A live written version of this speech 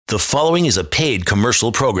The following is a paid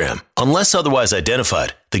commercial program. Unless otherwise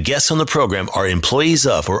identified, the guests on the program are employees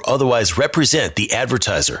of or otherwise represent the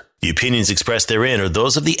advertiser. The opinions expressed therein are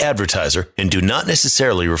those of the advertiser and do not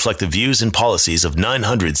necessarily reflect the views and policies of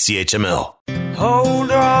 900 CHML.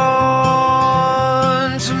 Hold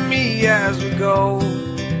on to me as we go,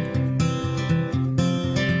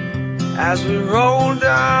 as we roll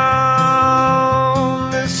down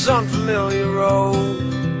this unfamiliar road.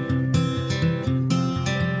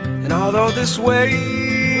 And although this wave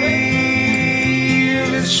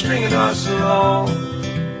is stringing us along,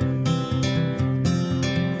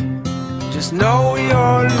 just know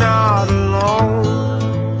you're not alone,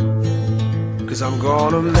 'cause I'm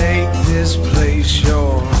gonna make this place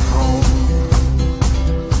your home.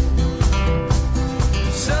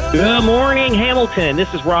 Good morning, Hamilton.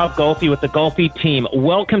 This is Rob Golfi with the Golfi team.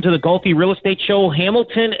 Welcome to the Golfi Real Estate Show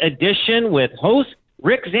Hamilton edition with host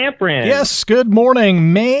Rick Zamprin. Yes, good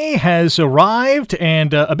morning. May has arrived,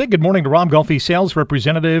 and a big good morning to Rob Golfi, sales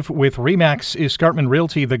representative with REMAX Escarpment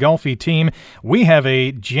Realty, the Golfi team. We have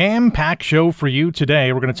a jam-packed show for you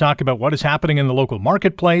today. We're going to talk about what is happening in the local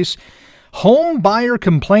marketplace. Home buyer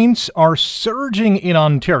complaints are surging in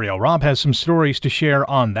Ontario. Rob has some stories to share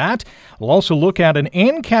on that. We'll also look at an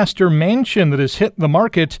Ancaster mansion that has hit the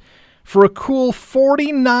market for a cool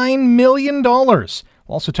 $49 million.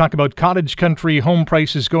 We'll also talk about cottage country home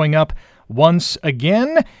prices going up once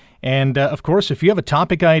again. And, of course, if you have a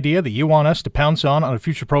topic idea that you want us to pounce on a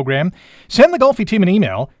future program, send the Golfi team an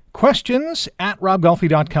email.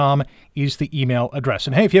 Questions@robgolfi.com is the email address.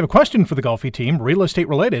 And, hey, if you have a question for the Golfi team, real estate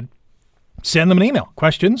related, send them an email.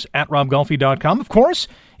 Questions@robgolfi.com. Of course,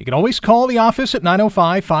 you can always call the office at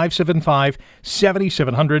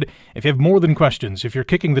 905-575-7700. If you have more than questions, if you're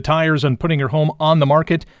kicking the tires on putting your home on the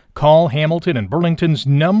market, call Hamilton and Burlington's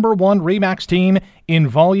 #1 REMAX team in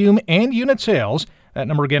volume and unit sales. That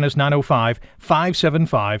number again is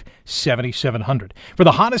 905-575-7700. For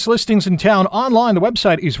the hottest listings in town online, the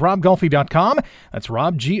website is robgolfi.com. That's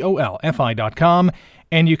robgolfi.com.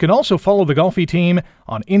 And you can also follow the Golfi team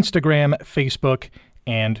on Instagram, Facebook,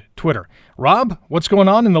 and Twitter. Rob, what's going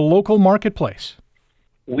on in the local marketplace?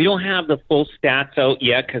 We don't have the full stats out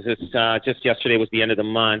yet because it's just yesterday was the end of the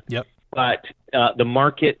month. Yep. But the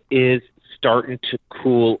market is starting to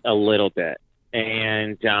cool a little bit.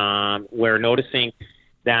 And we're noticing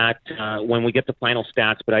that when we get the final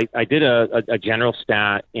stats, but I did a general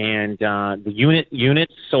stat, and the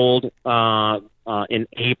units sold in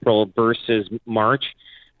April versus March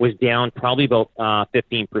was down probably about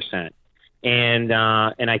 15%. And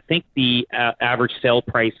I think the average sale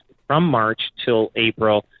price from March till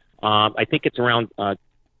April, I think it's around 2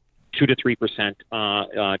 to 3%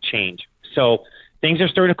 change. So things are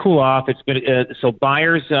starting to cool off. It's good. So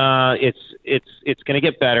buyers, it's going to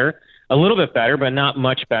get better, a little bit better, but not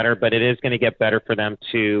much better. But it is going to get better for them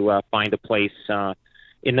to find a place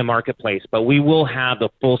in the marketplace. But we will have the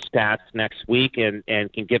full stats next week and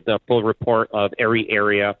can give the full report of every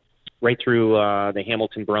area right through the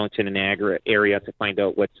Hamilton-Burlington and Niagara area to find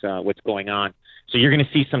out what's going on. So you're going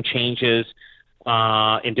to see some changes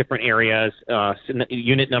in different areas.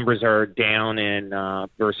 Unit numbers are down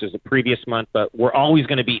versus the previous month, but we're always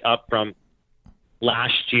going to be up from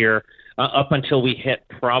last year up until we hit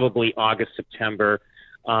probably August, September.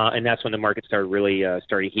 And that's when the market started really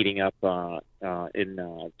started heating up in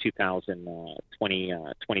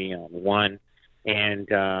 2021 and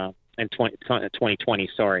 2020.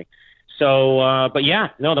 Sorry. So, but yeah,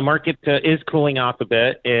 no, the market is cooling off a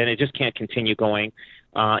bit, and it just can't continue going.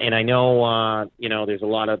 And I know, there's a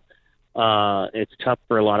lot of it's tough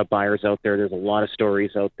for a lot of buyers out there. There's a lot of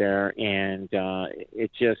stories out there, and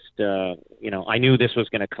it just, I knew this was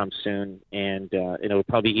going to come soon, and it'll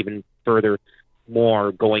probably even further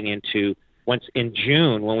more going into once in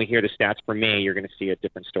June, when we hear the stats for May, you're going to see a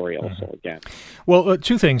different story also again. Well,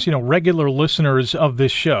 two things. Regular listeners of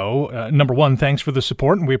this show, number one, thanks for the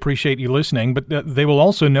support, and we appreciate you listening. But they will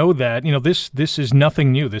also know that, this is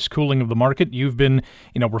nothing new, this cooling of the market. You've been,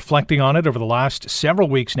 reflecting on it over the last several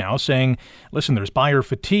weeks now, saying, listen, there's buyer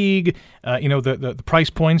fatigue. The price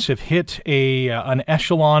points have hit an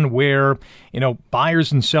echelon where,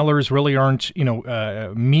 buyers and sellers really aren't,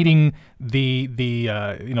 meeting the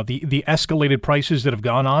escalated prices that have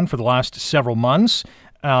gone on for the last several months.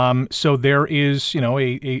 So there is,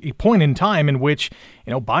 a point in time in which,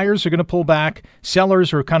 buyers are going to pull back.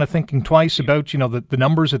 Sellers are kind of thinking twice about, the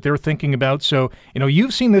numbers that they're thinking about. So,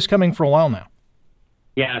 you've seen this coming for a while now.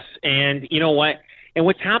 Yes. And you know what? And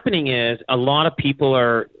what's happening is a lot of people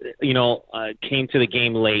are, came to the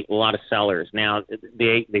game late, a lot of sellers. Now,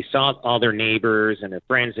 they saw all their neighbors and their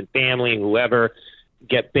friends and family, whoever,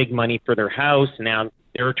 get big money for their house. Now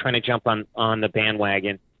they're trying to jump on the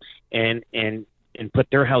bandwagon and put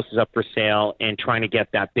their houses up for sale and trying to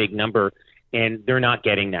get that big number, and they're not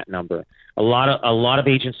getting that number. A lot of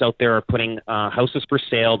agents out there are putting houses for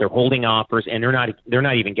sale. They're holding offers, and they're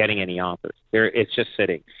not even getting any offers. It's just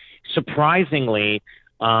sitting. Surprisingly,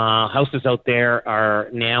 houses out there are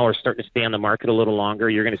starting to stay on the market a little longer.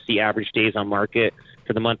 You're going to see average days on market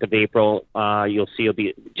for the month of April. You'll see it'll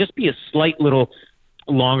be a slight little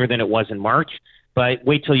longer than it was in March. But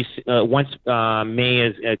wait till once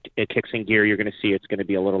May it kicks in gear, you're going to see it's going to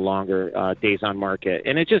be a little longer days on market.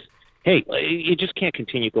 And you just can't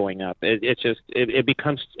continue going up. It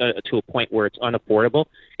becomes to a point where it's unaffordable,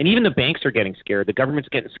 and even the banks are getting scared. The government's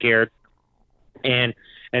getting scared, and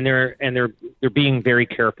they're being very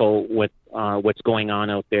careful with what's going on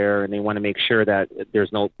out there, and they want to make sure that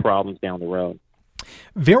there's no problems down the road.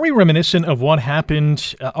 Very reminiscent of what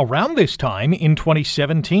happened around this time in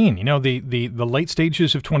 2017. You know, the late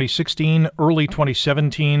stages of 2016, early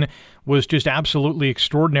 2017 was just absolutely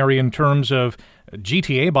extraordinary in terms of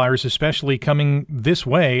GTA buyers especially coming this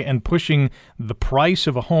way and pushing the price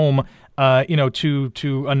of a home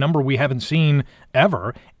to a number we haven't seen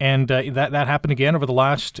ever. And that happened again over the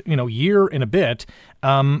last, year and a bit.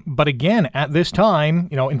 But again, at this time,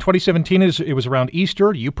 in 2017, it was around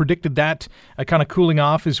Easter. You predicted that kind of cooling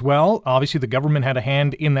off as well. Obviously, the government had a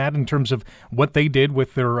hand in that in terms of what they did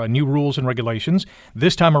with their new rules and regulations.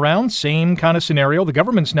 This time around, same kind of scenario. The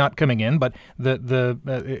government's not coming in, but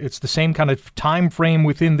it's the same kind of time frame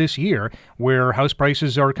within this year where house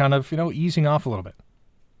prices are kind of, easing off a little bit.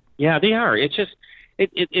 Yeah, they are. It's just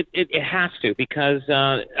it has to, because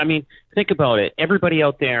think about it. Everybody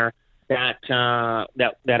out there that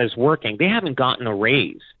is working, they haven't gotten a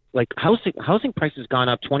raise. Like housing prices gone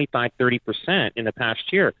up 25-30% in the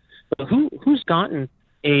past year. But who's gotten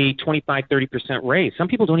a 25-30% raise? Some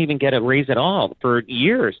people don't even get a raise at all for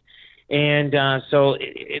years, and so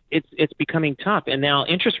it's becoming tough. And now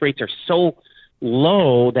interest rates are so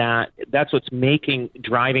low that's what's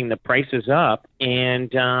driving the prices up,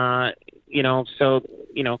 and you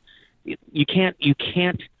can't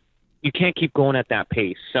keep going at that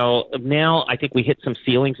pace. So now I think we hit some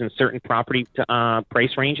ceilings in certain property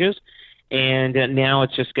price ranges, and now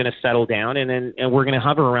it's just going to settle down, and we're going to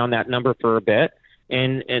hover around that number for a bit.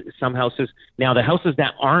 And some houses now, the houses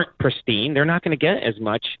that aren't pristine, they're not going to get as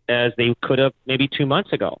much as they could have maybe 2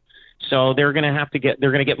 months ago. So they're going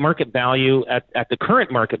to get market value at the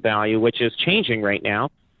current market value, which is changing right now.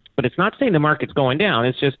 But it's not saying the market's going down.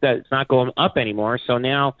 It's just that it's not going up anymore. So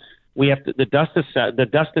now we have the dust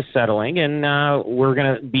is settling, and we're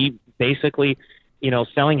going to be basically,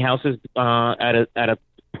 selling houses at a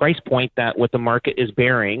price point that what the market is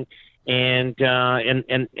bearing, and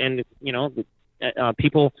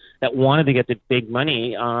people that wanted to get the big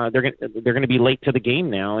money, they're going to be late to the game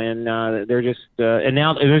now, and they're just and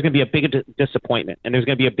now there's going to be a big disappointment, and there's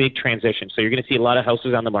going to be a big transition. So you're going to see a lot of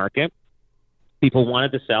houses on the market. People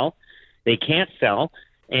wanted to sell, they can't sell,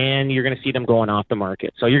 and you're going to see them going off the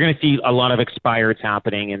market. So you're going to see a lot of expireds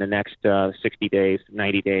happening in the next 60 days,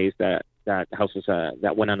 90 days that houses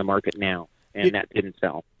that went on the market now. And that didn't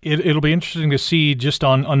sell. It'll be interesting to see. Just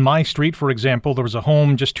on my street, for example, there was a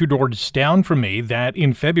home just 2 doors down from me that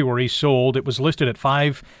in February sold. It was listed at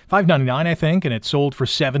 $599, I think, and it sold for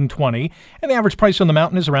 $720. And the average price on the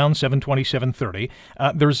mountain is around $720,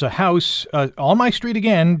 $730. There's a house on my street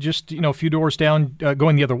again, just a few doors down,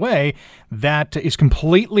 going the other way, that is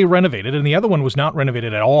completely renovated, and the other one was not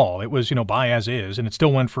renovated at all. It was buy as is, and it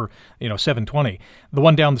still went for $720. The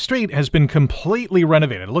one down the street has been completely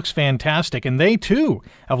renovated. It looks fantastic. And they, too,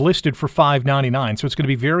 have listed for $599. So it's going to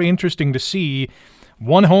be very interesting to see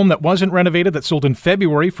one home that wasn't renovated that sold in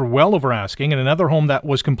February for well over asking, and another home that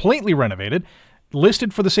was completely renovated,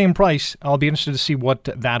 listed for the same price. I'll be interested to see what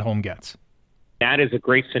that home gets. That is a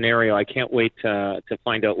great scenario. I can't wait to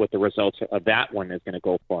find out what the results of that one is going to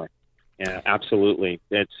go for. Yeah, absolutely.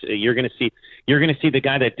 You're going to see the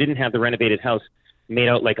guy that didn't have the renovated house made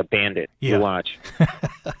out like a bandit. Yeah. To watch.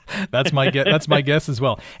 That's my guess. That's my guess as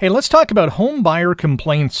well. Hey, let's talk about home buyer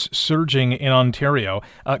complaints surging in Ontario.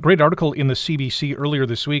 Great article in the CBC earlier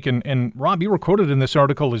this week, and Rob, you were quoted in this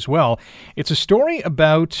article as well. It's a story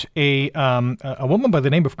about a woman by the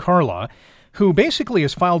name of Carla, who basically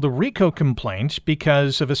has filed a RICO complaint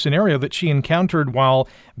because of a scenario that she encountered while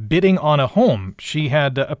bidding on a home. She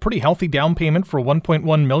had a pretty healthy down payment for a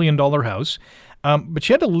 $1.1 million house. But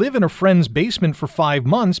she had to live in her friend's basement for 5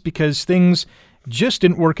 months because things just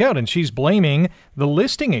didn't work out, and she's blaming the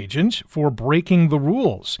listing agent for breaking the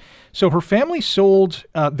rules. So her family sold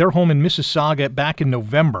their home in Mississauga back in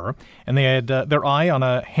November, and they had their eye on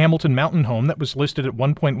a Hamilton mountain home that was listed at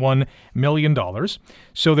 $1.1 million.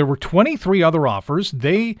 So there were 23 other offers.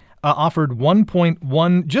 They offered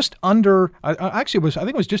 1.1, just under, actually I think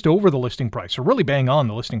it was just over the listing price, or really bang on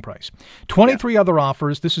the listing price. 23 other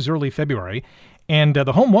offers. This is early February, and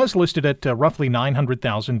the home was listed at roughly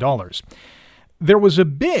 $900,000. There was a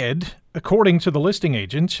bid, according to the listing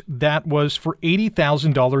agent, that was for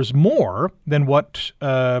 $80,000 more than what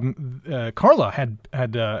Carla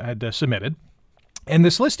had submitted. And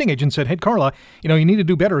this listing agent said, "Hey, Carla, you need to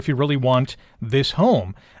do better if you really want this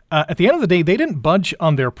home." At the end of the day, they didn't budge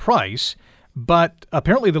on their price, but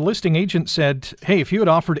apparently the listing agent said, "Hey, if you had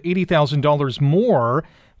offered $80,000 more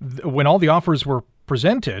when all the offers were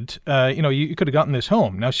presented, you could have gotten this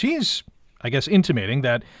home." Now she's, I guess, intimating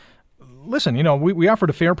that, listen, we offered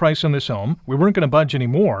a fair price on this home. We weren't going to budge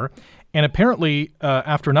anymore. And apparently,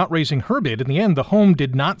 after not raising her bid, in the end, the home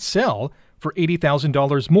did not sell for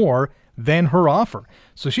 $80,000 more than her offer.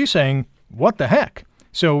 So she's saying, what the heck?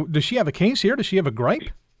 So does she have a case here? Does she have a gripe?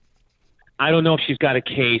 I don't know if she's got a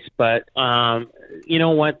case, but you know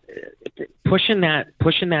what? Pushing that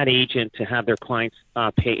agent to have their clients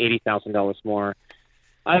pay $80,000 more,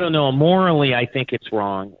 I don't know. Morally, I think it's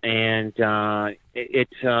wrong, and and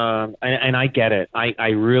I get it. I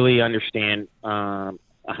really understand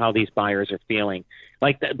how these buyers are feeling.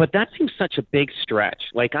 But that seems such a big stretch.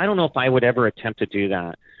 I don't know if I would ever attempt to do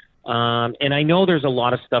that. And I know there's a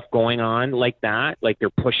lot of stuff going on like that. They're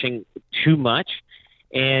pushing too much,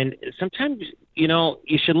 and sometimes you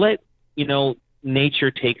should let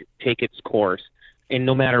nature take its course, and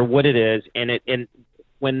no matter what it is. And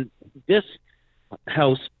when this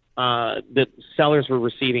house, the sellers were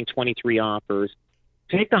receiving 23 offers,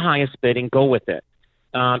 take the highest bid and go with it.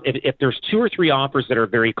 If there's 2 or 3 offers that are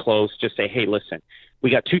very close, just say, "Hey, listen, we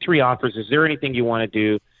got 2-3 offers. Is there anything you want to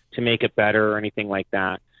do to make it better or anything like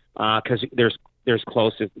that?" Because there's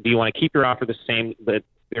close. Do you want to keep your offer the same but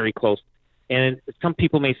very close? And some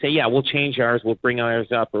people may say, "Yeah, we'll change ours. We'll bring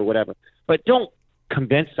ours up or whatever." But don't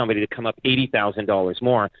convince somebody to come up $80,000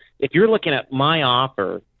 more. If you're looking at my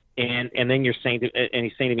offer, and then you're saying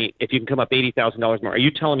he's saying to me, "If you can come up $80,000 more," are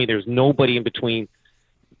you telling me there's nobody in between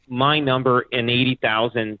my number and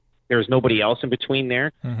 80,000? There's nobody else in between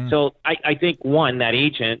there. Mm-hmm. So I think that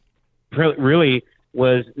agent really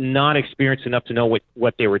was not experienced enough to know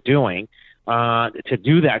what they were doing to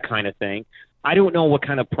do that kind of thing. I don't know what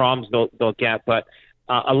kind of problems they'll get, but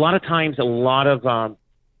a lot of times, a lot of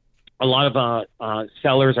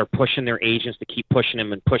sellers are pushing their agents to keep pushing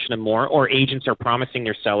them more, or agents are promising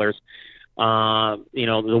their sellers,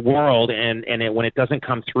 the world, and when it doesn't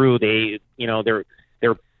come through, they're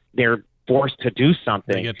forced to do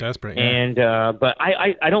something. They get desperate. Yeah. And but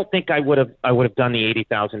I don't think I would have done the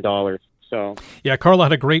 $80,000. So yeah, Carla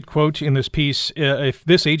had a great quote in this piece. If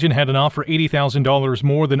this agent had an offer $80,000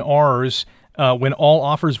 more than ours when all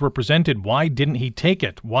offers were presented, why didn't he take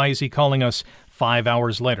it? Why is he calling us 5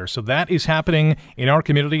 hours later? So that is happening in our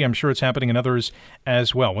community. I'm sure it's happening in others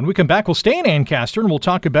as well. When we come back, we'll stay in Ancaster and we'll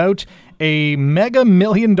talk about a mega $1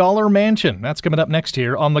 million mansion. That's coming up next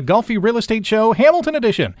here on the Golfi Real Estate Show, Hamilton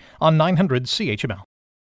Edition on 900 CHML.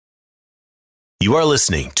 You are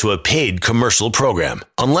listening to a paid commercial program.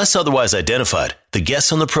 Unless otherwise identified, the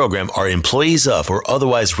guests on the program are employees of or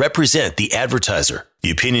otherwise represent the advertiser. The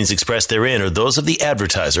opinions expressed therein are those of the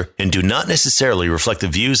advertiser and do not necessarily reflect the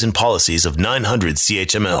views and policies of 900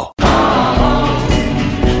 CHML.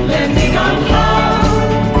 Let me go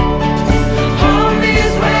home. Home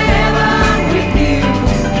is wherever I'm with you.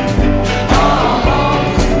 Oh,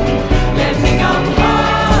 let me go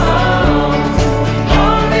home.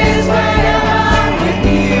 Home is wherever I'm with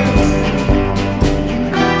you.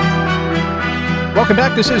 Welcome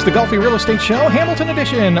back. This is the Golfi Real Estate Show, Hamilton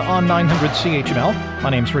Edition on 900 CHML. My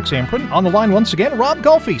name's Rick Samprin. On the line once again, Rob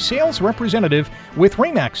Golfi, sales representative with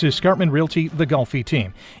REMAX Escarpment Realty, the Golfi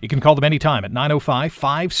team. You can call them anytime at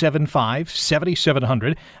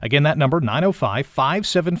 905-575-7700. Again, that number,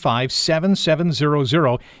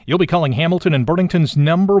 905-575-7700. You'll be calling Hamilton and Burlington's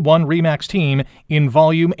 #1 REMAX team in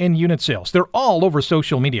volume and unit sales. They're all over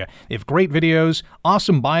social media. They have great videos,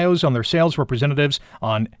 awesome bios on their sales representatives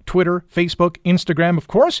on Twitter, Facebook, Instagram, program, of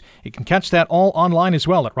course, you can catch that all online as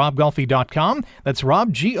well at robgolfi.com. That's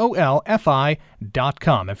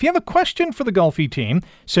robgolfi.com. If you have a question for the Golfi team,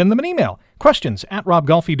 send them an email.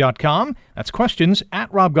 Questions@robgolfi.com. That's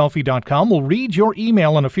questions@robgolfi.com. We'll read your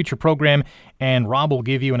email on a future program, and Rob will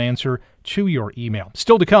give you an answer to your email.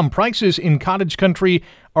 Still to come, prices in cottage country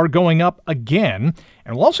are going up again.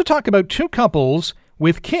 And we'll also talk about two couples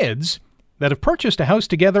with kids that have purchased a house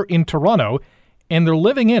together in Toronto, and they're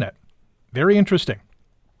living in it. Very interesting.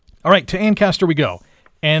 All right, to Ancaster we go.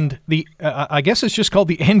 And the I guess it's just called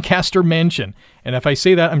the Ancaster Mansion. And if I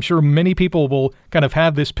say that, I'm sure many people will kind of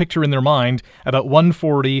have this picture in their mind about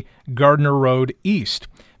 140 Gardner Road East.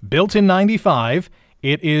 Built in 95,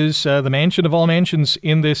 it is the mansion of all mansions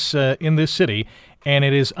in this city, and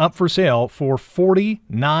it is up for sale for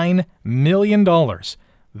 $49 million.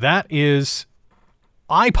 That is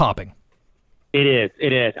eye-popping. It is.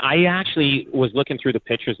 It is. I actually was looking through the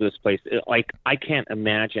pictures of this place. I can't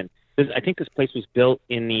imagine. I think this place was built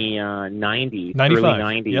in the 90s, 95. early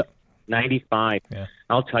 90s. Yep. 95. Yeah.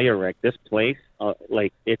 I'll tell you, Rick, this place,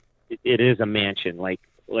 it is a mansion.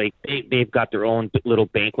 They've got their own little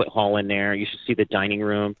banquet hall in there. You should see the dining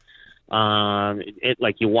room.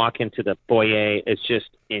 You walk into the foyer, it's just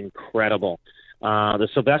incredible. The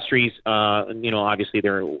Silvestris, obviously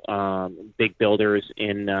they're big builders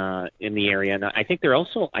in the area, and I think they are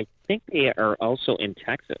also in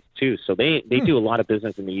Texas too. So they do a lot of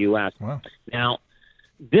business in the U.S. Wow. Now,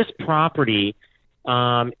 this property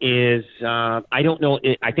is I don't know.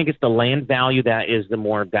 I think it's the land value that is the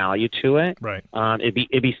more value to it. Right.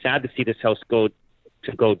 It'd be sad to see this house go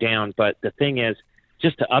down, but the thing is,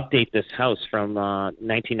 just to update this house from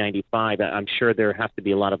 1995, I'm sure there has to be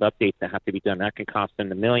a lot of updates that have to be done. That can cost in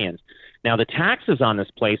the millions. Now, the taxes on this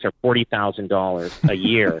place are $40,000 a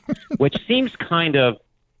year, which seems kind of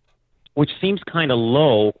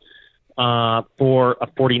low for a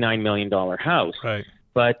 $49 million house. Right.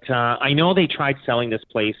 But I know they tried selling this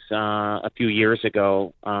place a few years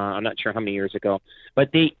ago. I'm not sure how many years ago.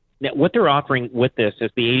 But what they're offering with this is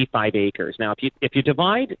the 85 acres. Now, if you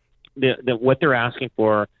divide what they're asking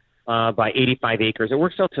for by 85 acres, it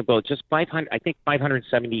works out to about just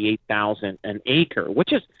 $578,000 an acre,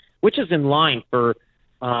 which is in line for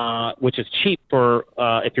which is cheap for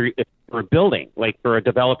for building, like for a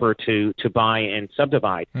developer to buy and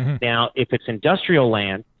subdivide. Mm-hmm. Now, if it's industrial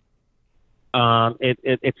land,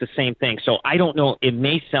 it's the same thing. So I don't know. It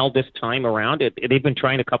may sell this time around. They've been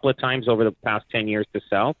trying a couple of times over the past 10 years to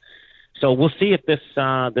sell. So we'll see if this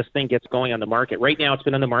thing gets going on the market. Right now, it's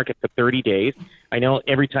been on the market for 30 days. I know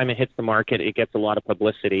every time it hits the market, it gets a lot of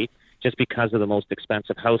publicity just because of the most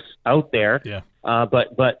expensive house out there. Yeah.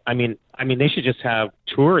 But I mean, they should just have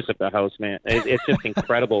tours of the house, man. It's just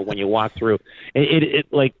incredible when you walk through. It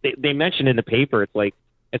like they mentioned in the paper, it's like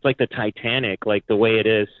the Titanic, like the way it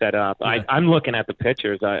is set up. Yeah. I'm looking at the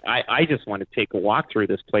pictures. I just want to take a walk through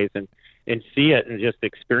this place and see it and just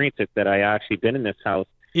experience it. That I actually been in this house.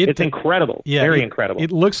 It's incredible. Yeah, very incredible. It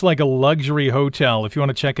looks like a luxury hotel. If you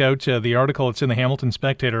want to check out the article, it's in the Hamilton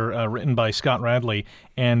Spectator, written by Scott Radley,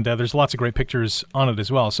 and there's lots of great pictures on it as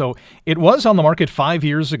well. So it was on the market 5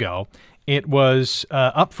 years ago. It was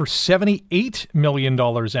up for $78 million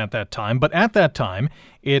at that time, but at that time,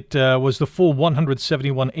 it was the full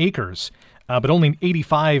 171 acres. But only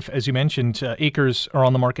 85, as you mentioned, acres are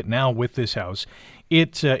on the market now with this house.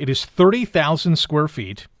 It is 30,000 square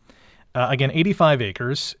feet. Again, 85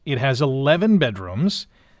 acres. It has 11 bedrooms,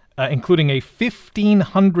 including a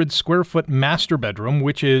 1,500 square foot master bedroom,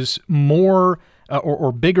 which is more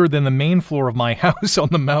or bigger than the main floor of my house on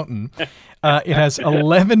the mountain. It has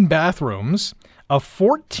 11 bathrooms, a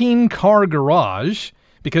 14-car garage,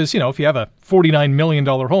 because, if you have a $49 million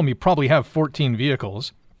home, you probably have 14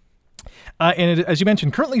 vehicles. And as you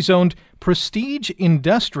mentioned, currently zoned prestige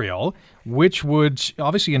industrial, which would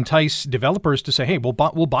obviously entice developers to say, hey, we'll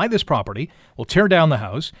buy this property, we'll tear down the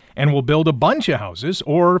house, and we'll build a bunch of houses,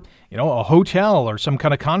 or, a hotel or some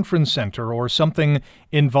kind of conference center or something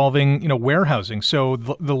involving, warehousing. So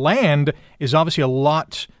the land is obviously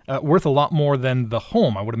worth a lot more than the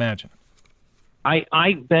home, I would imagine.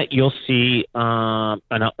 I bet you'll see an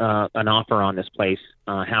offer on this place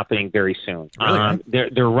happening very soon. Really?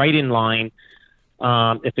 They're right in line.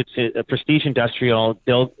 If it's a prestige industrial,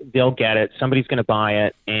 they'll get it. Somebody's going to buy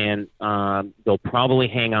it, and they'll probably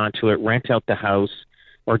hang on to it, rent out the house,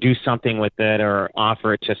 or do something with it, or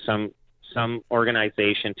offer it to some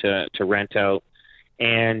organization to rent out.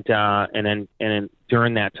 And then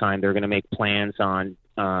during that time, they're going to make plans on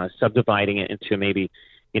subdividing it into maybe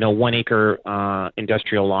 1 acre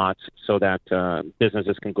industrial lots so that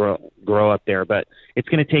businesses can grow up there. But it's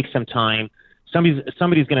going to take some time.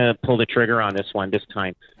 somebody's going to pull the trigger on this one this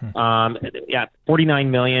time. Yeah, $49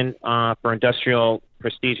 million for industrial,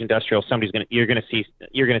 prestige industrial. You're going to see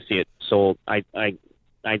it sold. I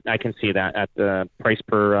can see that at the price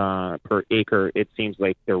per acre. It seems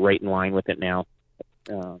like they're right in line with it now.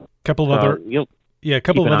 Couple of other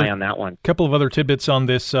eye on that one. Couple of other tidbits on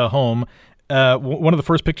this home. One of the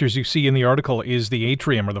first pictures you see in the article is the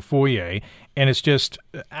atrium or the foyer, and it's just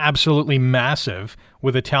absolutely massive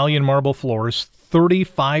with Italian marble floors,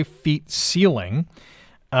 35 feet ceiling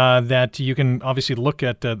that you can obviously look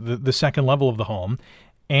at the second level of the home.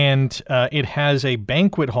 And it has a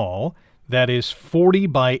banquet hall that is 40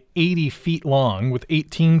 by 80 feet long with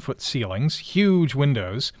 18-foot ceilings, huge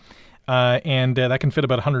windows, and that can fit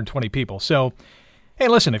about 120 people. So, hey,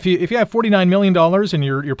 listen, if you have $49 million and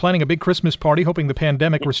you're planning a big Christmas party, hoping the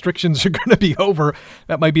pandemic restrictions are going to be over,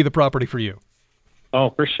 that might be the property for you. Oh,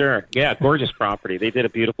 for sure. Yeah, gorgeous property. They did a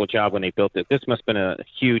beautiful job when they built it. This must have been a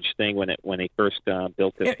huge thing when they first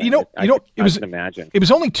built it. I can imagine. It was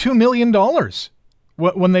only $2 million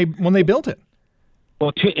when they built it.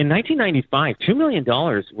 Well, in 1995, $2 million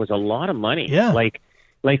was a lot of money. Yeah. Like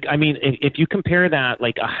I mean, if you compare that,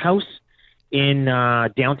 like a house in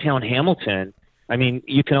downtown Hamilton, I mean,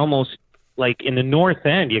 you can almost, like in the north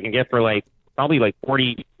end, you can get for probably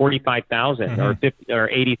 $45,000 or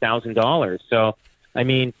 $80,000. So, I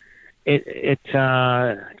mean,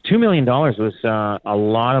 $2 million was a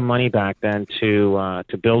lot of money back then to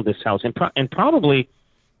build this house, and probably,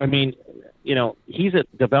 I mean, he's a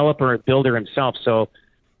developer, builder himself, so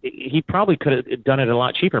he probably could have done it a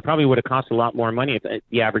lot cheaper. Probably would have cost a lot more money if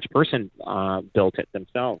the average person built it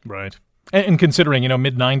themselves. Right. And considering,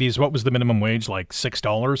 mid-90s, what was the minimum wage, like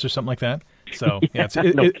 $6 or something like that? So, yeah,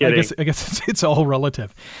 I guess it's all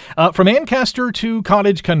relative. From Ancaster to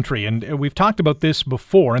cottage country, and we've talked about this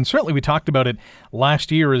before, and certainly we talked about it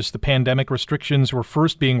last year as the pandemic restrictions were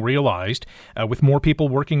first being realized, with more people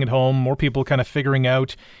working at home, more people kind of figuring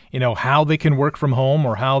out, how they can work from home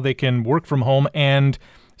or how they can work from home and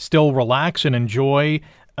still relax and enjoy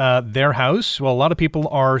their house. Well, a lot of people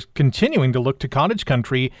are continuing to look to cottage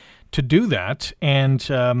country to do that, and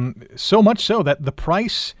so much so that the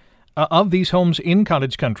price of these homes in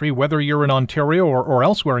cottage country, whether you're in Ontario or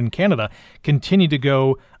elsewhere in Canada, continue to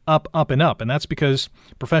go up, and up. And that's because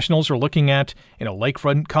professionals are looking at,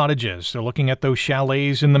 lakefront cottages. They're looking at those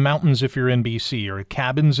chalets in the mountains if you're in BC, or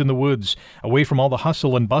cabins in the woods, away from all the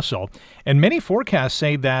hustle and bustle. And many forecasts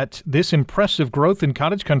say that this impressive growth in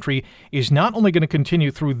cottage country is not only going to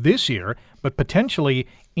continue through this year, but potentially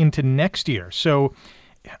into next year. So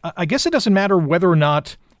I guess it doesn't matter whether or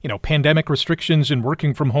not, pandemic restrictions and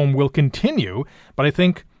working from home will continue, but I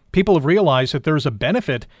think people have realized that there's a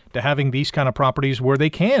benefit to having these kind of properties where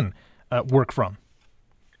they can work from.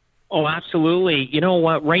 Oh, absolutely. You know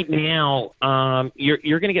what? Right now,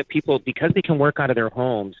 you're going to get people, because they can work out of their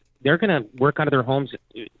homes, they're going to work out of their homes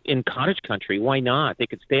in cottage country. Why not? They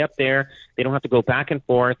could stay up there. They don't have to go back and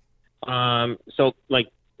forth. And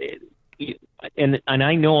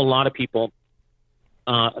I know a lot of people,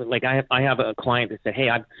 I have a client that said, hey,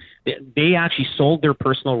 they actually sold their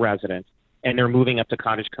personal residence and they're moving up to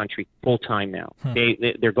cottage country full time now.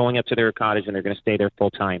 They're going up to their cottage and they're going to stay there full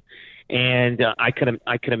time. And I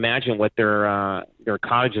could imagine what their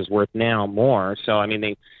cottage is worth now more. So I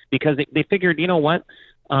mean, because they figured, you know what,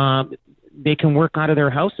 they can work out of their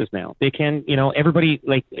houses now. They can, everybody,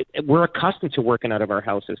 we're accustomed to working out of our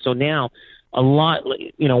houses. So now a lot,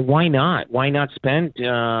 why not? Why not spend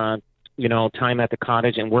time at the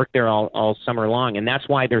cottage and work there all summer long? And that's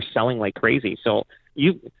why they're selling like crazy. So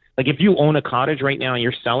if you own a cottage right now and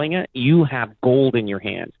you're selling it, you have gold in your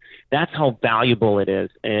hands. That's how valuable it is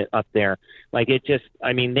up there.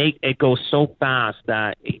 It goes so fast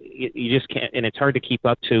that you just can't, and it's hard to keep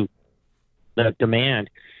up to the demand.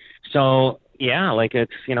 So yeah,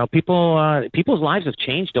 it's, people's lives have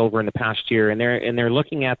changed over in the past year, and they're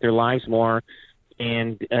looking at their lives more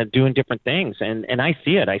and doing different things. And I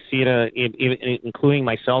see it, including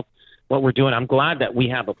myself, what we're doing. I'm glad that we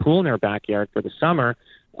have a pool in our backyard for the summer.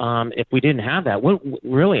 If we didn't have that,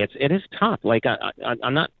 really, it is tough.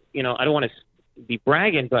 I'm not, I don't want to be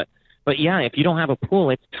bragging, but yeah, if you don't have a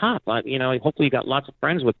pool, it's tough. Hopefully you got lots of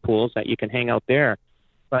friends with pools that you can hang out there.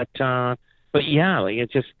 But yeah,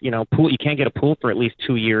 it's just, pool, you can't get a pool for at least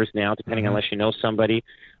 2 years now, depending unless you know somebody.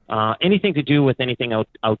 Anything to do with anything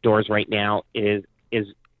outdoors right now is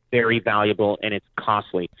very valuable, and it's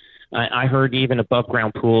costly. I heard even above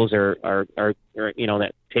ground pools are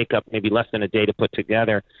that take up maybe less than a day to put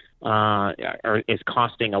together is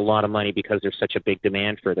costing a lot of money because there's such a big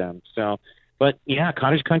demand for them. So, but yeah,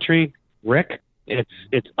 cottage country, Rick,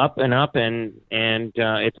 it's up and up, and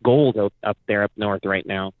it's gold up there up north right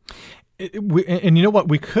now. And you know what?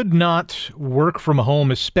 We could not work from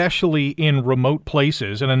home, especially in remote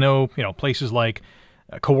places. And I know, places like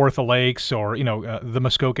Kawartha Lakes or, the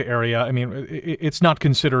Muskoka area. I mean, it's not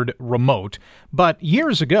considered remote. But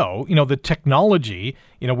years ago, the technology,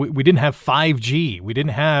 we didn't have 5G. We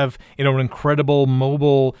didn't have, an incredible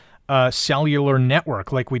mobile cellular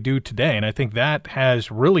network like we do today. And I think that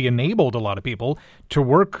has really enabled a lot of people to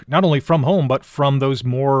work not only from home, but from those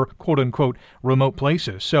more quote unquote remote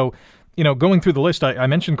places. So, going through the list, I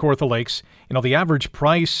mentioned Kawartha Lakes. The average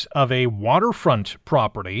price of a waterfront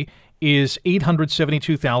property is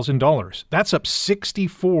 $872,000. That's up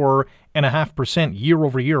 64.5% year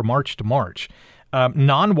over year, March to March.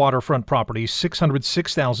 Non-waterfront properties,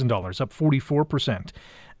 $606,000, up 44%.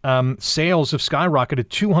 Sales have skyrocketed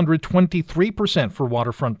 223% for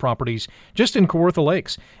waterfront properties just in Kawartha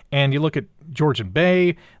Lakes. And you look at Georgian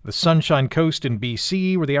Bay, the Sunshine Coast in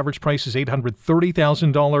BC, where the average price is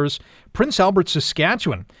 $830,000. Prince Albert,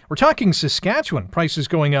 Saskatchewan. We're talking Saskatchewan, prices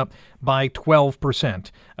going up by 12%,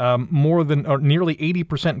 more than or nearly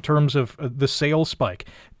 80% in terms of the sales spike.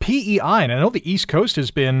 PEI, and I know the East Coast has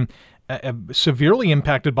been severely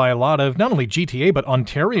impacted by a lot of not only GTA, but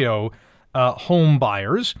Ontario home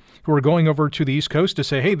buyers who are going over to the East Coast to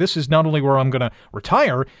say, hey, this is not only where I'm going to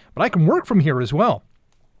retire, but I can work from here as well.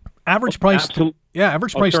 Average price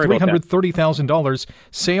 $330,000,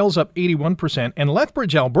 sales up 81%. And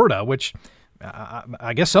Lethbridge, Alberta, which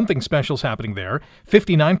I guess something special is happening there,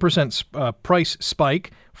 59% price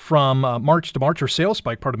spike from March to March, or sales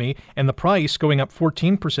spike, pardon me, and the price going up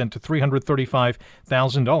 14% to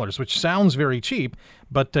 $335,000, which sounds very cheap,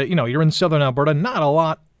 but you're in southern Alberta, not a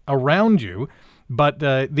lot around you, but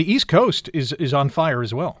the East Coast is on fire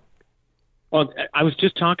as well. Well, I was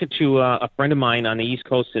just talking to a friend of mine on the East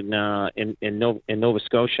Coast in Nova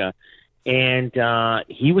Scotia, and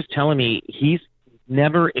he was telling me he's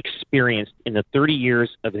never experienced in the 30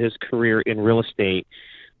 years of his career in real estate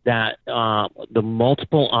that the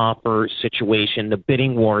multiple offer situation, the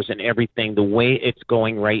bidding wars and everything, the way it's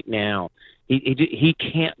going right now, he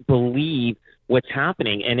can't believe what's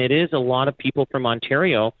happening. And it is a lot of people from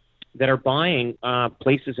Ontario that are buying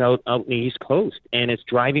places out in the East Coast, and it's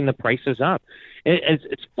driving the prices up.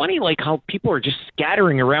 It's funny, like how people are just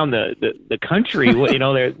scattering around the country.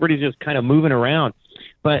 Everybody's just kind of moving around.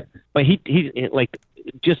 But he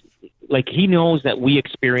knows that we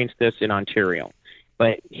experienced this in Ontario,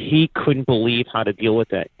 but he couldn't believe how to deal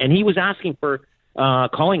with it. And he was asking for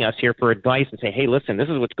calling us here for advice and say, hey, listen, this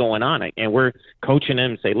is what's going on. And we're coaching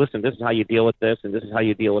him and say, listen, this is how you deal with this, and this is how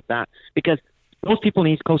you deal with that. Because those people on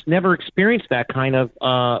the East Coast never experienced that kind of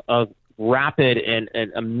rapid and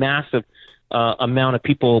a massive amount of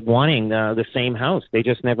people wanting the same house. They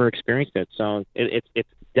just never experienced it. So it's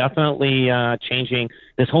definitely changing.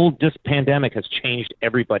 This pandemic has changed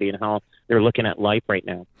everybody and how they're looking at life right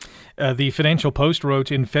now. The Financial Post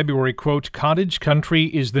wrote in February, quote, cottage country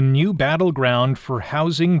is the new battleground for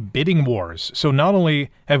housing bidding wars. So not only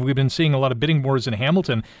have we been seeing a lot of bidding wars in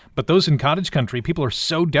Hamilton, but those in cottage country, people are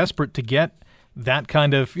so desperate to get that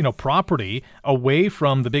kind of property away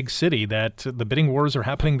from the big city that the bidding wars are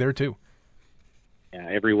happening there too. Yeah,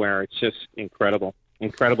 everywhere. It's just incredible.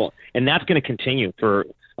 And that's going to continue for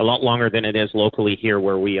a lot longer than it is locally here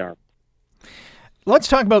where we are. Let's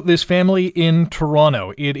talk about this family in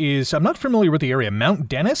Toronto. It is, I'm not familiar with the area, Mount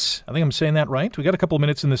Dennis? I think I'm saying that right. We got a couple of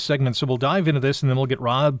minutes in this segment, so we'll dive into this and then we'll get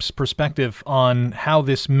Rob's perspective on how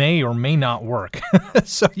this may or may not work.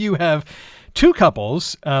 So you have two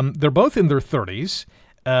couples. They're both in their 30s.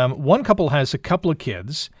 One couple has a couple of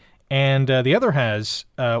kids, and the other has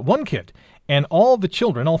one kid. And all the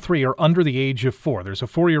children, all three, are under the age of 4. There's a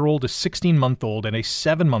 4-year-old, a 16-month-old, and a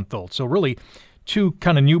 7-month-old. So really two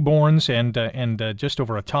kind of newborns and just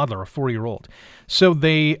over a toddler, a 4-year-old. So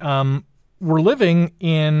they were living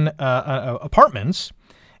in apartments,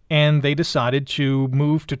 and they decided to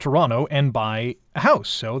move to Toronto and buy a house.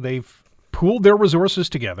 So they've pooled their resources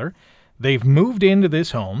together. They've moved into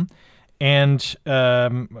this home, and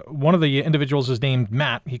one of the individuals is named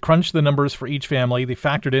Matt. He crunched the numbers for each family. They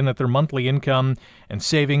factored in that their monthly income and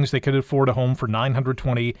savings, they could afford a home for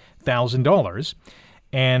 $920,000,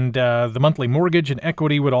 and the monthly mortgage and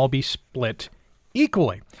equity would all be split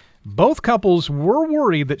equally. Both couples were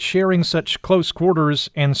worried that sharing such close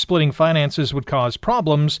quarters and splitting finances would cause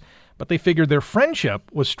problems, but they figured their friendship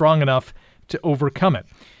was strong enough to overcome it.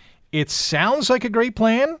 It sounds like a great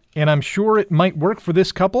plan, and I'm sure it might work for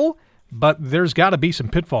this couple, but there's got to be some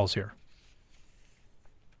pitfalls here.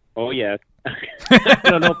 Oh, yeah. I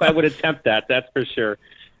don't know if I would attempt that, that's for sure.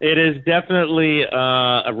 It is definitely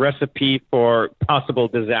a recipe for possible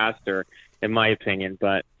disaster, in my opinion.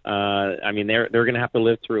 But I mean, they're going to have to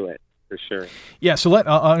live through it for sure. Yeah, so I'm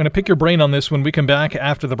going to pick your brain on this when we come back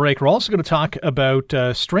after the break. We're also going to talk about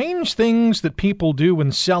strange things that people do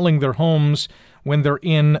when selling their homes when they're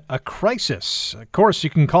in a crisis. Of course, you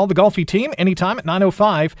can call the Golfi team anytime at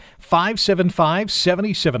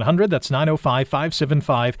 905-575-7700. That's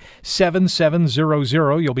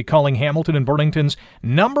 905-575-7700. You'll be calling Hamilton and Burlington's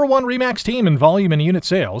 #1 REMAX team in volume and unit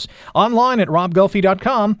sales. Online at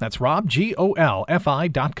robgolfi.com. That's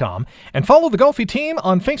robgolfi.com. And follow the Golfi team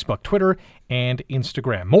on Facebook, Twitter, and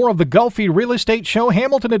Instagram. More of the Golfi Real Estate Show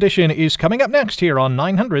Hamilton edition is coming up next here on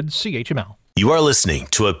 900 CHML. You are listening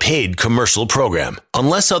to a paid commercial program.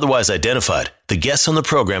 Unless otherwise identified, the guests on the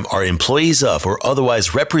program are employees of or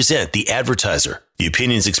otherwise represent the advertiser. The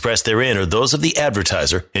opinions expressed therein are those of the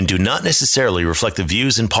advertiser and do not necessarily reflect the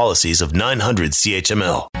views and policies of 900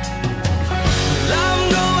 CHML.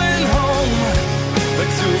 I'm going home, but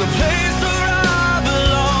to the place where I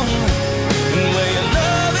belong, and where your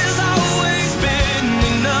love has always been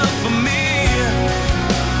enough for me.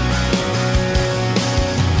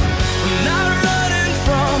 I'm not running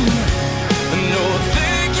from, no, I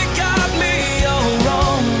think you got me all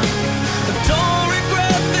wrong. I don't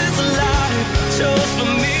regret this life I chose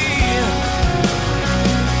for me.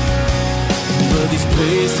 But these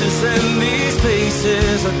places and these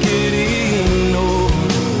faces are getting old,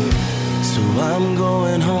 so I'm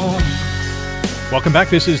going home. Welcome back.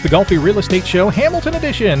 This is the Golfi Real Estate Show Hamilton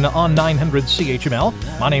edition on 900 CHML.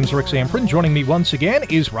 My name's Rick Zamprin. Joining me once again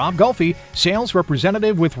is Rob Golfi, sales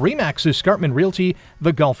representative with REMAX Escarpment Realty,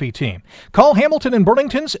 the Golfi team. Call Hamilton and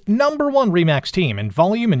Burlington's #1 REMAX team in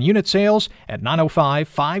volume and unit sales at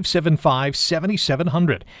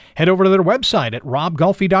 905-575-7700. Head over to their website at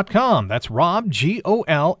robgolfi.com. That's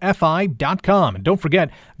robgolfi.com. And don't forget,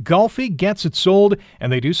 Golfi gets it sold,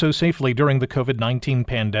 and they do so safely during the COVID-19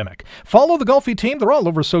 pandemic. Follow the Golfi team. They're all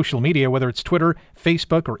over social media, whether it's Twitter,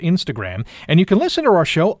 Facebook, or Instagram. And you can listen to our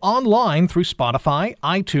show online through Spotify,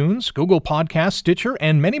 iTunes, Google Podcasts, Stitcher,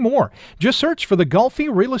 and many more. Just search for the Golfi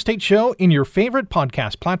Real Estate Show in your favorite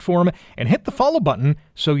podcast platform and hit the follow button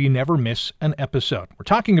so you never miss an episode. We're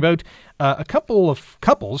talking about a couple of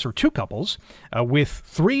couples, or two couples, with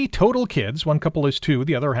 3 total kids. One couple is 2.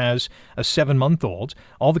 The other has a 7-month-old.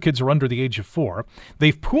 All the kids are under the age of 4.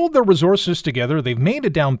 They've pooled their resources together. They've made a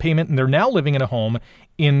down payment, and they're now living in a home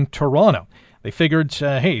in Toronto. They figured,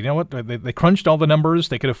 hey, you know what? They crunched all the numbers.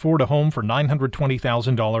 They could afford a home for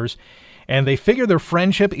 $920,000. And they figure their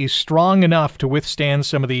friendship is strong enough to withstand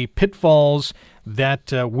some of the pitfalls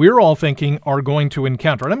that we're all thinking are going to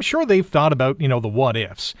encounter. And I'm sure they've thought about, the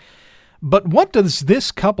what-ifs. But what does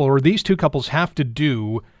this couple or these two couples have to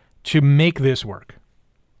do to make this work?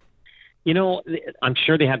 I'm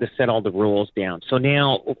sure they have to set all the rules down. So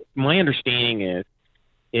now my understanding is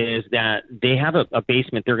that they have a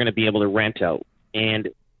basement they're going to be able to rent out. And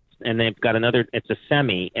they've got another, it's a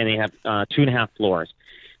semi, and they have 2.5 floors.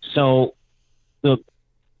 So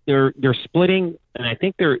they're splitting, and I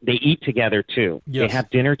think they eat together too. Yes. They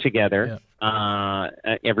have dinner together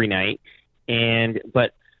every night.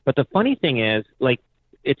 But the funny thing is, like,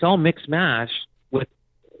 it's all mixed mash with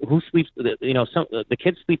who sleeps. The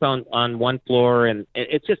kids sleep on one floor, and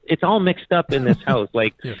it's all mixed up in this house.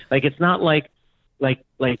 Like it's not like the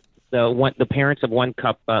parents of one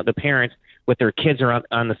the parents with their kids are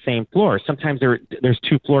on the same floor. Sometimes there's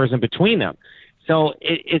 2 floors in between them. So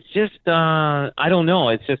it's just I don't know.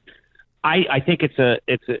 It's just I think it's a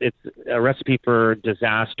recipe for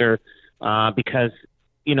disaster because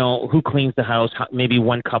who cleans the house? Maybe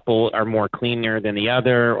one couple are more cleaner than the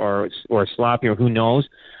other, or sloppy, or who knows.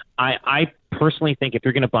 I personally think if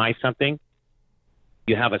you're going to buy something,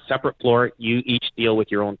 you have a separate floor. You each deal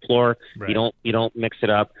with your own floor. Right. You don't mix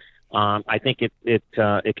it up. I think it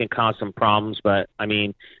can cause some problems, but I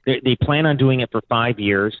mean they plan on doing it for 5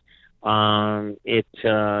 years. So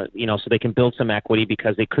they can build some equity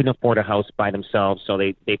because they couldn't afford a house by themselves. So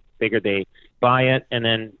they figured they buy it, and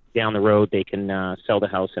then down the road they can sell the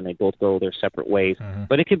house, and they both go their separate ways. Mm-hmm.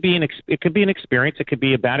 But it could be an experience. It could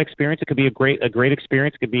be a bad experience. It could be a great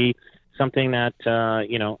experience. It could be something that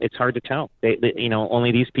it's hard to tell. They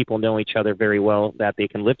only these people know each other very well that they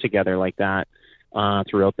can live together like that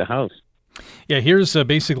throughout the house. Yeah, here's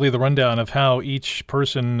basically the rundown of how each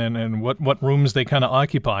person and what rooms they kind of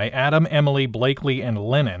occupy. Adam, Emily, Blakely, and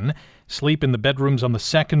Lennon sleep in the bedrooms on the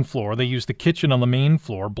second floor. They use the kitchen on the main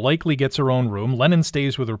floor. Blakely gets her own room. Lennon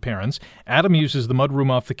stays with her parents. Adam uses the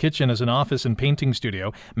mudroom off the kitchen as an office and painting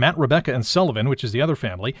studio. Matt, Rebecca, and Sullivan, which is the other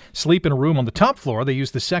family, sleep in a room on the top floor. They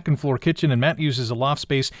use the second floor kitchen, and Matt uses a loft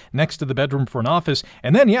space next to the bedroom for an office.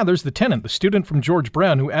 And then, there's the tenant, the student from George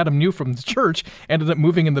Brown, who Adam knew from the church, ended up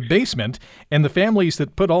moving in the basement. And the families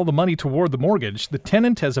that put all the money toward the mortgage, the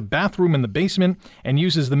tenant has a bathroom in the basement and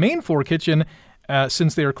uses the main floor kitchen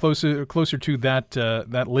since they are closer to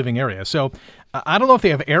that living area. So I don't know if they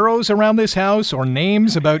have arrows around this house or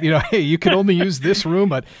names about, hey, you can only use this room,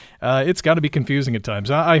 but it's got to be confusing at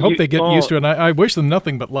times. I hope they get used to it, and I wish them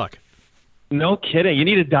nothing but luck. No kidding. You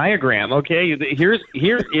need a diagram, okay? Here is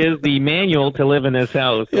the manual to live in this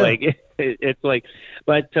house. Yeah. It's like,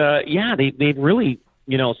 but they've really,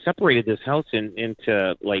 separated this house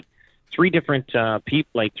into like three different people,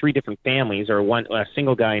 like three different families, or a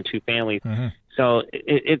single guy and two families. Mm-hmm. So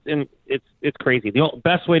it's crazy. The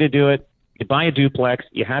best way to do it, you buy a duplex,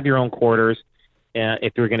 you have your own quarters.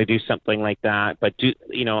 If you're going to do something like that, but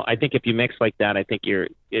I think if you mix like that, I think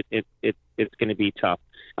it's going to be tough.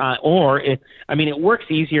 It works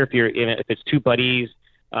easier if it's two buddies,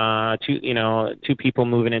 two people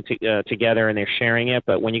moving in together and they're sharing it.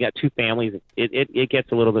 But when you got two families, it gets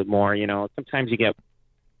a little bit more. Sometimes you get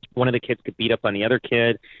one of the kids could beat up on the other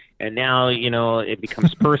kid, and now it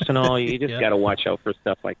becomes personal. You just got to watch out for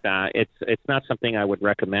stuff like that. It's not something I would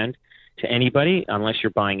recommend to anybody unless you're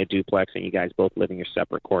buying a duplex and you guys both live in your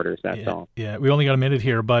separate quarters. That's all. Yeah, we only got a minute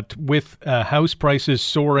here, but with house prices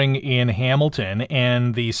soaring in Hamilton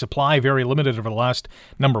and the supply very limited over the last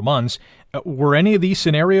number of months, were any of these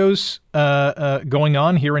scenarios going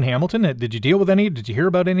on here in Hamilton? Did you deal with any? Did you hear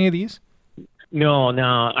about any of these? No,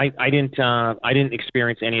 I didn't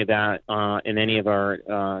experience any of that in any of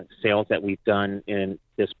our sales that we've done in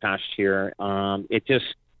this past year. It just,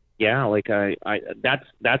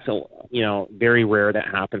 that's very rare that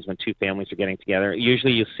happens when two families are getting together.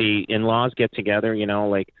 Usually you see in-laws get together,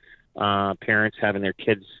 parents having their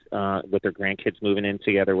kids with their grandkids moving in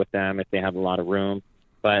together with them if they have a lot of room,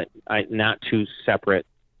 but not two separate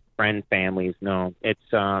friend families. No,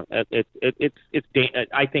 I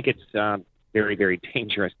think it's very, very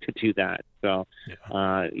dangerous to do that. So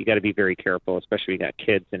you got to be very careful, especially when you got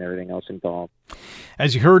kids and everything else involved.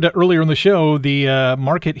 As you heard earlier in the show, the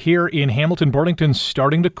market here in Hamilton-Burlington is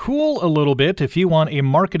starting to cool a little bit. If you want a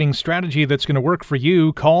marketing strategy that's going to work for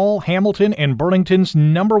you, call Hamilton and Burlington's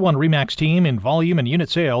number one REMAX team in volume and unit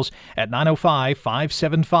sales at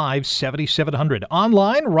 905-575-7700.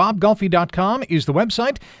 Online, robgolfi.com is the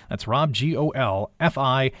website. That's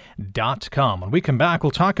robgolfi.com. When we come back,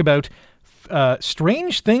 we'll talk about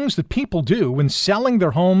strange things that people do when selling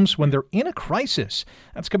their homes when they're in a crisis.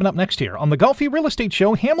 That's coming up next here on the Golfi Real Estate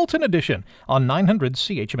Show, Hamilton Edition on 900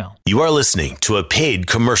 CHML. You are listening to a paid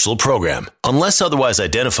commercial program. Unless otherwise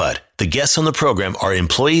identified, the guests on the program are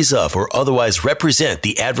employees of or otherwise represent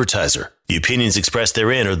the advertiser. The opinions expressed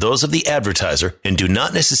therein are those of the advertiser and do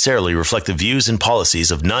not necessarily reflect the views and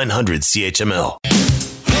policies of 900 CHML.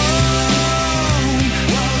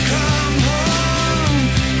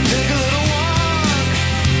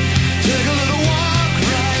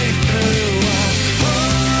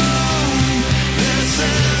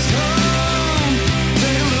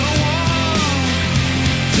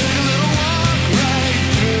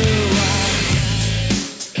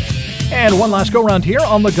 And one last go-round here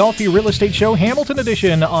on the Golfi Real Estate Show, Hamilton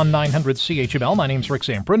Edition on 900 CHML. My name's Rick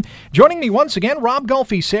Zamprin. Joining me once again, Rob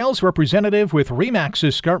Golfi, sales representative with REMAX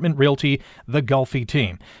Escarpment Realty, the Golfi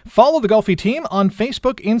team. Follow the Golfi team on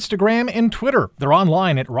Facebook, Instagram, and Twitter. They're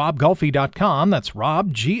online at robgolfi.com. That's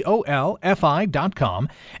robgolfi.com.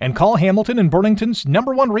 And call Hamilton and Burlington's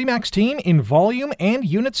number one REMAX team in volume and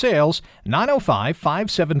unit sales,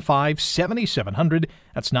 905-575-7700.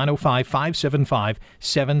 That's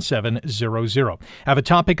 905-575-7700. Have a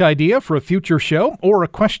topic idea for a future show or a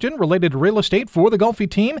question related to real estate for the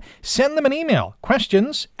Golfi team? Send them an email.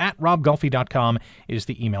 questions@robgolfi.com is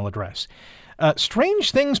the email address.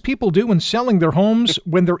 Strange things people do when selling their homes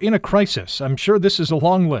when they're in a crisis. I'm sure this is a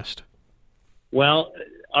long list. Well,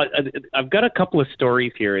 I've got a couple of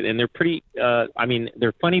stories here, and they're pretty, they're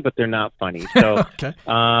funny, but they're not funny. So, okay.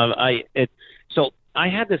 I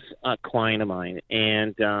had this client of mine,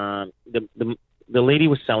 and the lady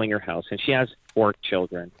was selling her house, and she has 4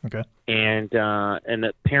 children. Okay. And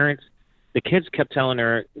the parents, the kids kept telling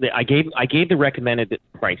her that I gave the recommended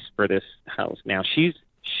price for this house. Now she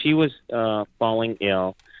was falling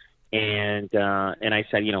ill, and I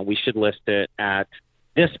said, we should list it at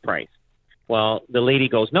this price. Well, the lady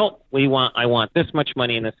goes, no, I want this much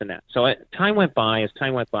money and this and that. So time went by. As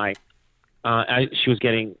time went by, she was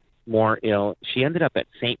getting more ill. She ended up at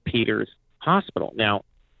St. Peter's Hospital. Now,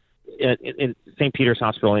 in St. Peter's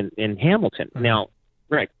Hospital in Hamilton. Mm-hmm. Now,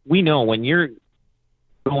 Rick, we know when you're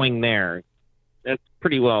going there, that's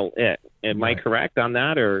pretty well it. Am I correct on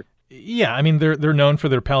that, or? Yeah, I mean they're known for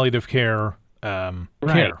their palliative care.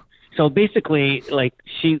 Care. So basically, like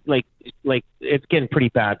it's getting pretty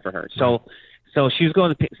bad for her. So she was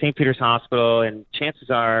going to St. Peter's Hospital, and chances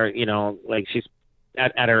are, like she's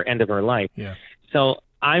at her end of her life. Yeah. So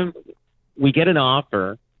we get an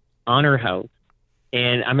offer on her house,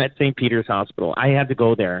 and I'm at St. Peter's Hospital. I had to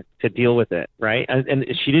go there to deal with it, right? And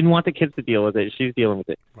she didn't want the kids to deal with it. She's dealing with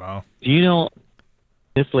it. Wow. Do you know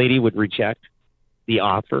this lady would reject the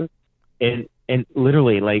offer? And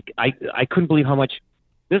literally, like, I couldn't believe how much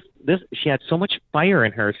this she had so much fire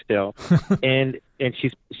in her still. and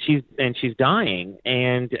she's dying,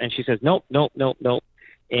 and she says nope.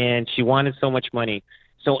 And she wanted so much money.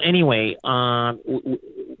 So anyway,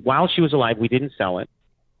 while she was alive, we didn't sell it.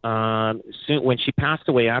 Soon, when she passed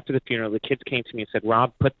away after the funeral, the kids came to me and said,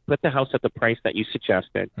 "Rob, put the house at the price that you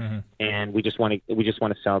suggested, mm-hmm. and we just want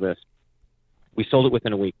to sell this." We sold it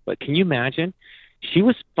within a week. But can you imagine? She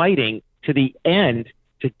was fighting to the end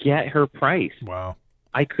to get her price. Wow.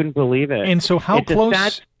 I couldn't believe it. And so how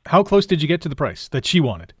close did you get to the price that she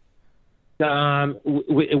wanted?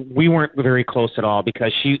 We weren't very close at all,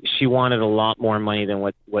 because she wanted a lot more money than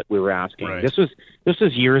what we were asking. Right. This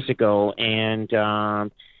was years ago, and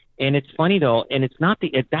it's funny though, and that's not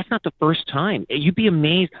the first time. You'd be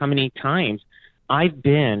amazed how many times I've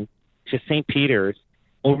been to St. Peter's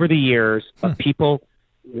over the years of people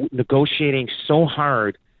negotiating so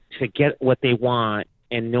hard to get what they want,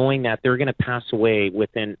 and knowing that they're going to pass away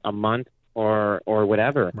within a month or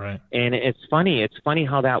whatever. Right. And it's funny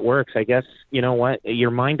how that works. I guess, you know what,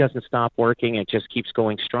 your mind doesn't stop working. It just keeps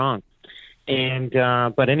going strong. And,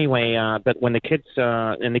 but anyway, but when the kids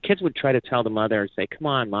would try to tell the mother, say, "Come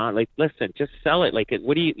on, Mom, like, listen, just sell it. Like,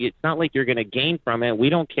 it's not like you're going to gain from it. We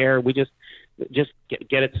don't care. We just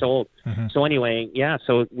get it sold." Mm-hmm. So anyway, yeah,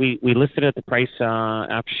 so we listed it at the price,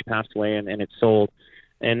 after she passed away, and it sold.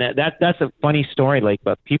 And that's a funny story. Like,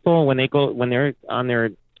 but people, when they're on their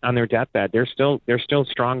deathbed, they're still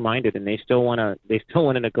strong-minded, and they still want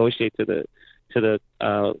to negotiate to the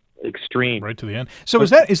extreme, right to the end. So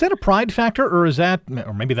is that a pride factor, or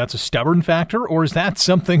maybe that's a stubborn factor, or is that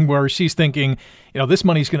something where she's thinking, this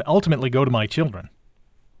money's going to ultimately go to my children?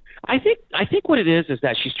 I think what it is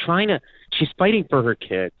that she's fighting for her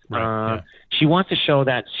kids. Right, yeah. She wants to show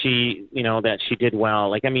that she did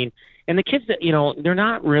well. Like, I mean, and the kids that, they're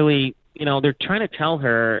not really, they're trying to tell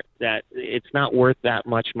her that it's not worth that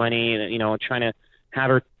much money, and, trying to have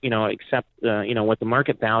her, accept, what the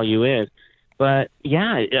market value is. But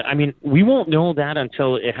yeah, I mean, we won't know that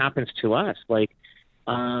until it happens to us. Like,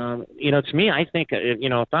 to me, I think,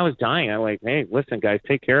 if I was dying, I'm like, "Hey, listen, guys,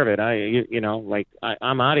 take care of it.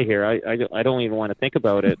 I'm out of here. I don't even want to think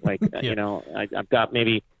about it. Like, yeah. I've got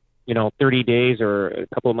maybe, 30 days or a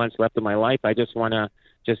couple of months left of my life. I just want to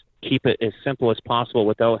just keep it as simple as possible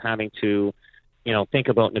without having to, think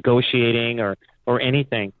about negotiating or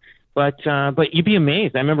anything." But you'd be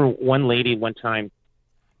amazed. I remember one lady one time,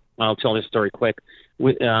 I'll tell this story quick.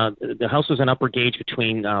 The house was an upper gauge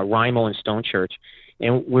between Rymo and Stone Church,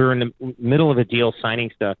 and we were in the middle of a deal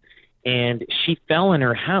signing stuff, and she fell in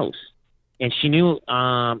her house, and she knew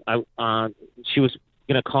she was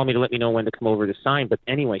going to call me to let me know when to come over to sign. But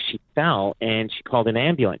anyway, she fell, and she called an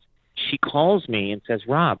ambulance. She calls me and says,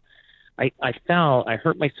 "Rob, I fell. I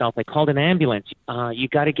hurt myself. I called an ambulance. You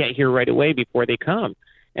got to get here right away before they come."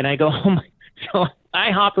 And I go, "Oh my!" So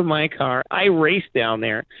I hop in my car. I race down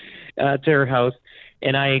there to her house,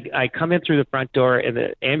 and I come in through the front door, and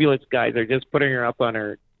the ambulance guys are just putting her up on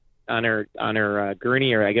her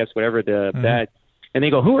gurney, or I guess whatever, the bed. And they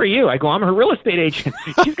go, "Who are you?" I go, "I'm her real estate agent.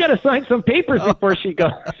 She's got to sign some papers before she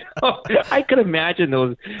goes." So I could imagine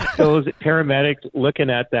those paramedics looking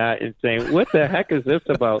at that and saying, "What the heck is this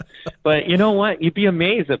about?" But you know what? You'd be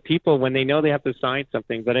amazed at people when they know they have to sign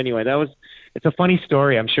something. But anyway, it's a funny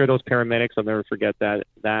story. I'm sure those paramedics will never forget that.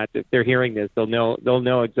 If they're hearing this, they'll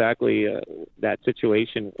know exactly that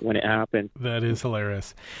situation when it happened. That is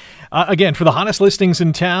hilarious. Again, for the hottest listings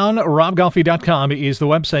in town, robgolfi.com is the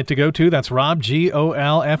website to go to. That's robgolfi.com.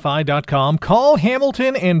 Call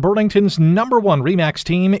Hamilton and Burlington's #1 REMAX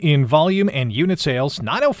team in volume and unit sales,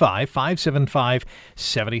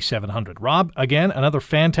 905-575-7700. Rob, again, another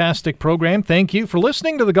fantastic program. Thank you for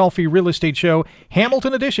listening to the Golfi Real Estate Show,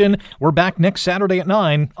 Hamilton Edition. We're back next Saturday at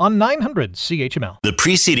 9 on 900 CHML. The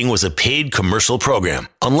preceding was a paid commercial program.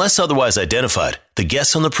 Unless otherwise identified, the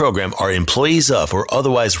guests on the program are employees of or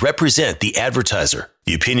otherwise represent the advertiser.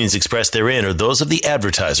 The opinions expressed therein are those of the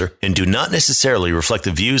advertiser and do not necessarily reflect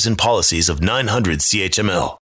the views and policies of 900 CHML.